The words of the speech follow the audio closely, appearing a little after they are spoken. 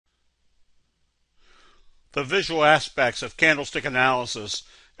The visual aspects of candlestick analysis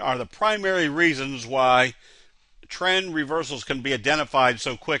are the primary reasons why trend reversals can be identified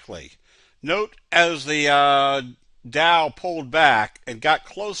so quickly. Note as the Dow pulled back and got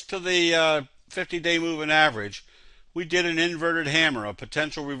close to the 50-day moving average, we did an inverted hammer, a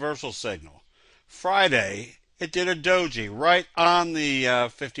potential reversal signal. Friday, it did a doji right on the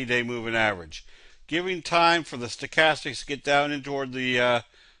 50-day moving average, giving time for the stochastics to get down in toward the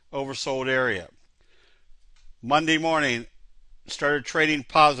oversold area. Monday morning, started trading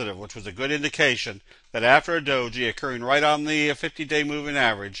positive, which was a good indication that after a doji occurring right on the 50-day moving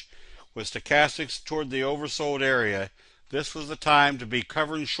average, with stochastics toward the oversold area, this was the time to be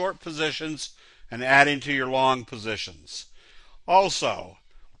covering short positions and adding to your long positions. Also,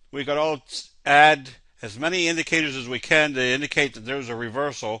 we could add as many indicators as we can to indicate that there's a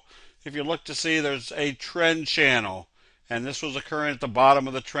reversal. If you look to see, there's a trend channel, and this was occurring at the bottom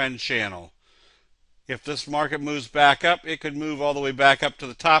of the trend channel. If this market moves back up, it could move all the way back up to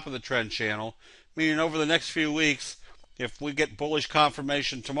the top of the trend channel, meaning over the next few weeks, if we get bullish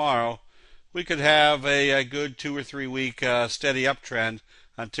confirmation tomorrow, we could have a good 2 or 3 week steady uptrend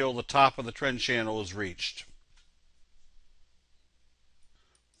until the top of the trend channel is reached.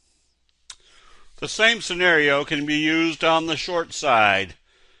 The same scenario can be used on the short side,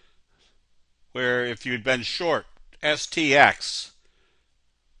 where if you'd been short STX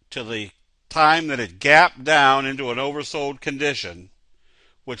to the time that it gapped down into an oversold condition,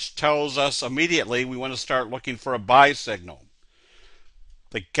 which tells us immediately we want to start looking for a buy signal.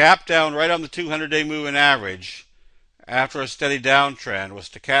 The gap down right on the 200-day moving average after a steady downtrend with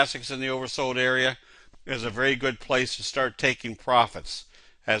stochastics in the oversold area is a very good place to start taking profits.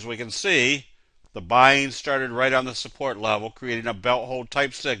 As we can see, the buying started right on the support level, creating a belt hold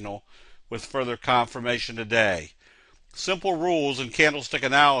type signal with further confirmation today. Simple rules in candlestick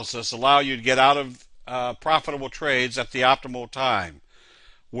analysis allow you to get out of profitable trades at the optimal time.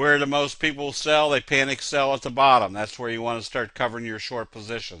 Where do most people sell? They panic sell at the bottom. That's where you want to start covering your short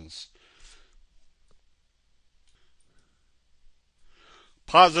positions.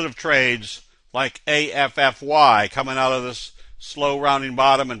 Positive trades like AFFY coming out of this slow rounding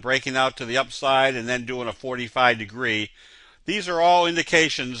bottom and breaking out to the upside and then doing a 45-degree. These are all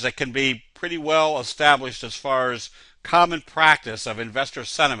indications that can be pretty well established as far as common practice of investor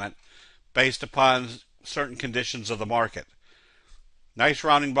sentiment based upon certain conditions of the market. Nice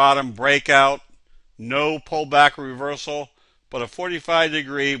rounding bottom, breakout, no pullback or reversal, but a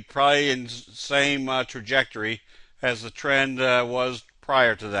 45-degree, probably in the same trajectory as the trend was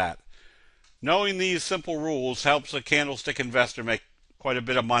prior to that. Knowing these simple rules helps a candlestick investor make quite a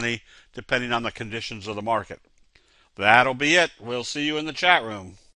bit of money depending on the conditions of the market. That'll be it. We'll see you in the chat room.